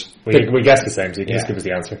hazards. We guess the same, so you can just give us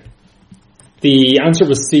the answer. The answer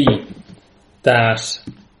was C. That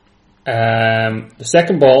the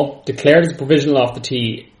second ball declared as provisional off the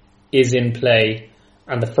tee is in play,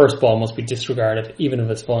 and the first ball must be disregarded, even if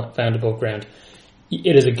it's found above ground.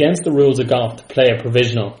 It is against the rules of golf to play a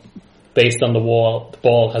provisional based on the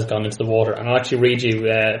ball has gone into the water. And I'll actually read you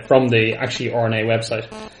from the RNA website.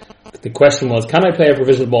 The question was, can I play a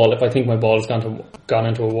provisional ball if I think my ball has gone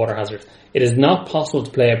into a water hazard? It is not possible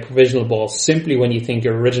to play a provisional ball simply when you think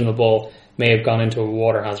your original ball may have gone into a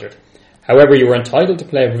water hazard. However, you are entitled to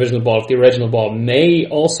play a provisional ball if the original ball may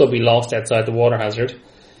also be lost outside the water hazard,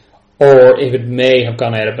 or if it may have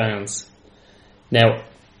gone out of bounds. Now,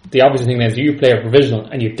 the obvious thing is, you play a provisional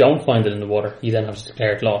and you don't find it in the water, you then have to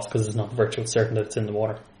declare it lost because it's not virtually certain that it's in the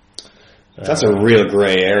water. That's a real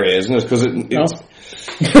grey area, isn't it? Because it's No? I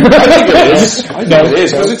think it is.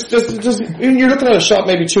 Because it's just you're looking at a shot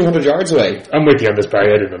maybe 200 yards away. I'm with you on this,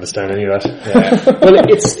 Barry. I didn't understand any of that. Yeah. Well,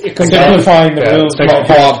 it comes down to Simplifying the rules. Bob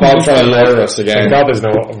trying to lure us again. God, there's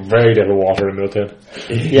very little water in Milton.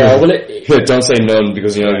 Yeah, well, don't say none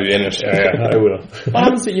because you know you're in it. Yeah, I will. What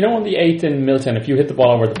happens, on the 8th in Milton, if you hit the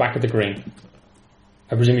ball over the back of the green,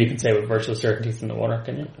 I presume you can say with virtual certainty it's in the water,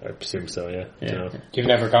 can you? I presume so, yeah. You've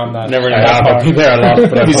never gone that. Never. I've been there a lot,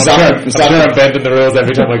 but I'm sure I'm bending the rules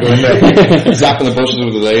every time I go in there. Zapping the bushes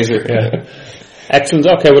with a laser. Yeah. Excellent.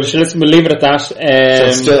 Okay, well, we'll leave it at that. So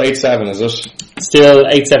it's still 8-7, is it? Still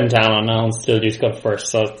 8-7 to Alan now, and still Deuce got first.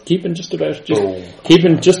 So keeping just about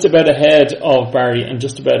ahead of Barry and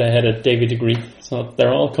just about ahead of Davy Degree. So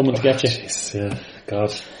they're all coming to get you. Jeez, yeah.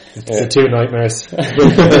 God. It's the two nightmares.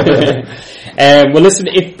 Well, listen,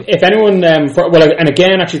 if anyone, and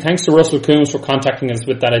again, actually, thanks to Russell Coombs for contacting us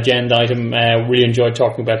with that agenda item. Really enjoyed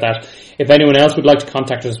talking about that. If anyone else would like to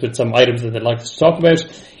contact us with some items that they'd like us to talk about,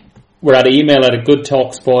 we're at email at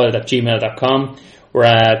agoodtalkspoiled@gmail.com. We're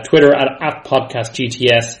at Twitter at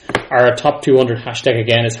podcastgts. Our top 200 hashtag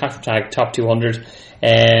again is hashtag top 200.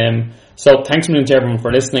 So thanks a million to everyone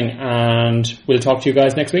for listening, and we'll talk to you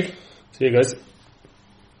guys next week. See you guys.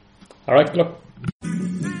 All right, good luck.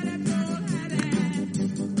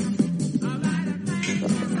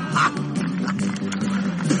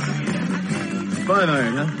 Fine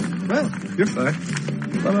iron, huh? Well, you're fine.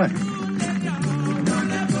 Bye-bye.